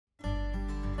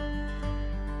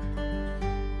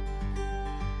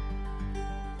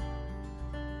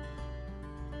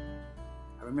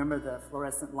remember the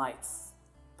fluorescent lights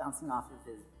bouncing off of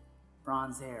his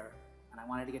bronze hair, and I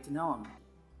wanted to get to know him,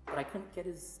 but I couldn't get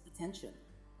his attention.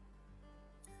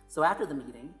 So after the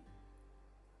meeting,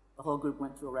 the whole group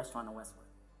went to a restaurant in Westwood.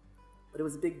 But it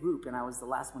was a big group, and I was the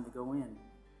last one to go in.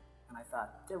 And I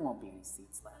thought, there won't be any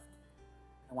seats left.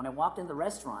 And when I walked in the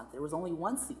restaurant, there was only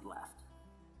one seat left.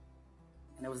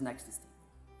 And it was next to Steve.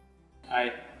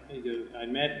 I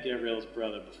met Gabriela's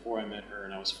brother before I met her,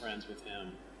 and I was friends with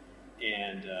him.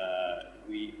 And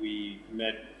we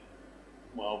met,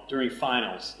 well, during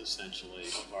finals, essentially,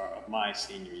 of my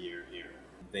senior year here.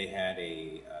 They had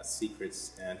a secret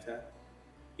Santa,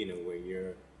 you know, where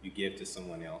you give to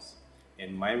someone else.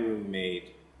 And my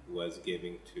roommate was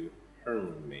giving to her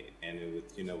roommate. And it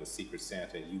was, you know, with Secret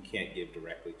Santa, you can't give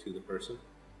directly to the person.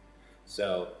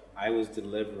 So I was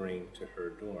delivering to her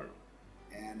dorm.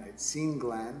 And I'd seen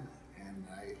Glenn, and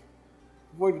I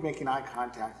avoided making eye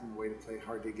contact in the way to play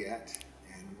hard to get,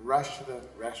 and rushed to the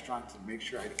restaurant to make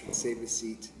sure I could save a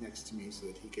seat next to me so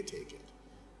that he could take it.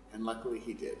 And luckily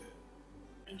he did.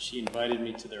 And she invited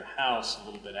me to their house a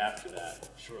little bit after that,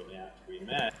 shortly after we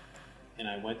met. And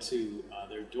I went to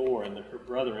their door, and her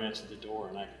brother answered the door,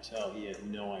 and I could tell he had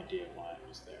no idea why I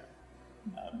was there.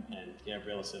 And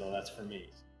Gabriela said, "Oh, that's for me."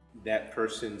 That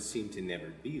person seemed to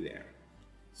never be there.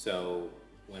 So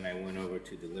when I went over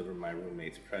to deliver my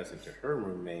roommate's present to her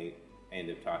roommate, I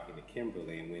ended up talking to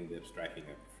Kimberley, and we ended up striking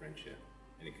up a friendship.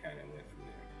 And it kind of went from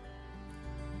there.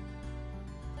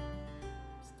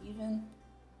 Stephen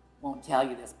won't tell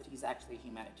you this, but he's actually a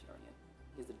humanitarian.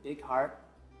 He has a big heart,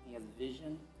 he has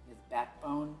vision, he has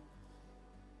backbone.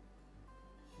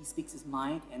 He speaks his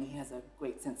mind, and he has a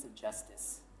great sense of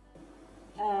justice.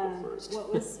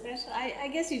 What was special? I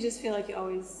guess you just feel like you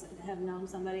always have known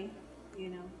somebody, you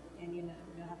know, and you know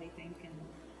how they think, and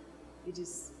you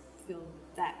just feel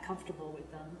that comfortable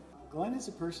with them. Glenn is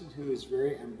a person who is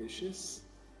very ambitious,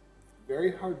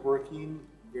 very hardworking,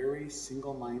 very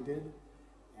single-minded,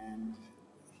 and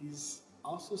he's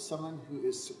also someone who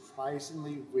is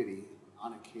surprisingly witty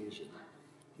on occasion.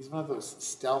 He's one of those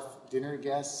stealth dinner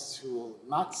guests who will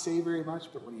not say very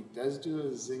much, but when he does do a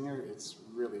zinger, it's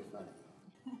really funny.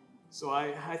 So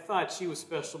I thought she was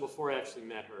special before I actually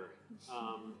met her.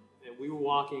 And we were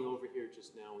walking over here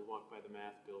just now. We walked by the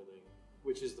math building,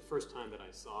 which is the first time that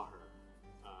I saw her.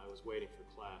 I was waiting for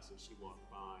class, and she walked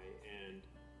by, and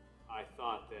I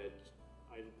thought that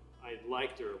I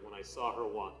liked her when I saw her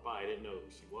walk by. I didn't know who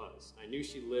she was. I knew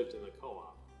she lived in the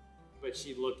co-op, but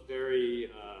she looked very,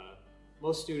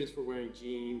 most students were wearing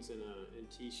jeans and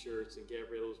t-shirts, and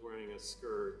Gabriela was wearing a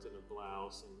skirt and a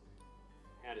blouse and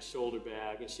had a shoulder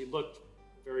bag, and she looked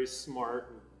very smart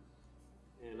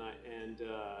and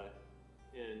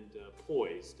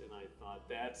poised, and I thought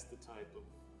that's the type of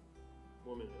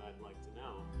woman that I'd like to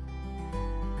know.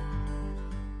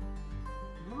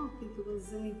 I don't think it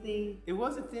was anything. It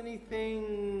wasn't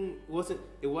anything.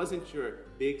 It wasn't your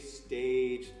big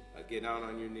stage. Get down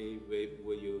on your knee,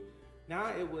 will you? Now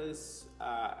it was.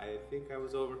 I think I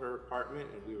was over her apartment,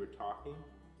 and we were talking,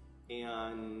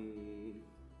 and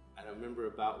I don't remember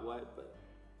about what, but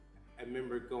I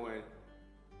remember going,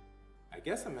 I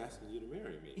guess I'm asking you to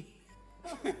marry me.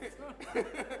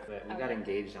 But we got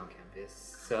engaged on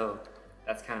campus, so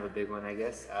that's kind of a big one, I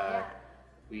guess.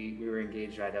 We were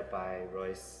engaged right up by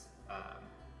Royce.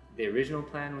 The original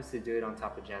plan was to do it on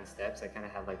top of Jan's steps. I kind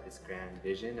of had like this grand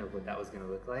vision of what that was going to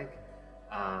look like.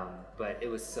 But it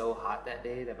was so hot that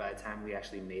day that by the time we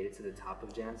actually made it to the top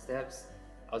of Jan's steps,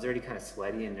 I was already kind of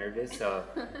sweaty and nervous, so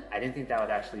I didn't think that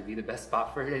would actually be the best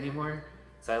spot for it anymore.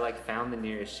 So I like found the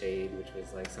nearest shade, which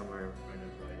was like somewhere in front of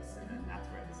Royce, and then that's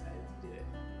where I decided to do it.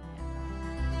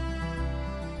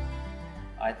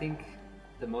 I think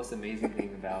the most amazing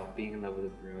thing about being in love with a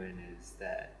Bruin is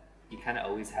that you kind of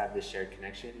always have this shared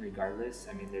connection regardless.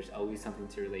 I mean, there's always something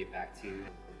to relate back to.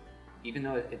 Even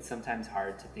though it's sometimes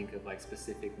hard to think of like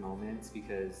specific moments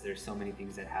because there's so many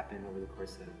things that happen over the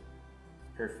course of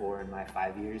her 4 and my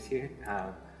 5 years here.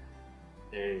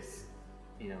 There's,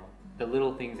 you know, the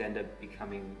little things end up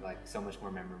becoming like so much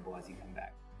more memorable as you come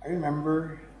back. I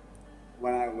remember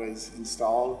when I was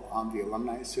installed on the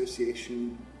Alumni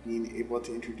Association, being able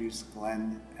to introduce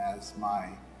Glenn as my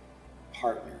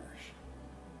partner.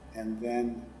 And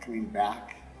then coming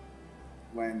back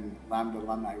when Lambda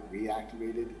Alumni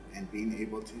reactivated and being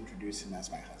able to introduce him as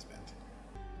my husband.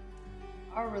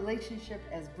 Our relationship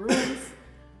as Bruins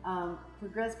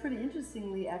progressed pretty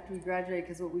interestingly after we graduated,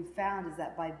 because what we found is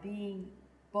that by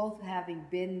both having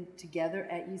been together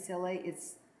at UCLA,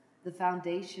 it's the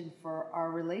foundation for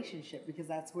our relationship, because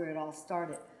that's where it all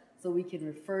started. So we can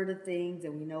refer to things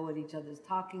and we know what each other's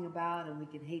talking about, and we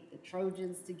can hate the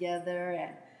Trojans together,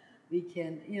 and We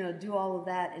can, do all of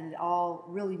that, and it all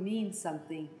really means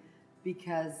something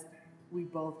because we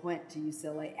both went to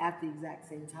UCLA at the exact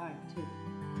same time, too.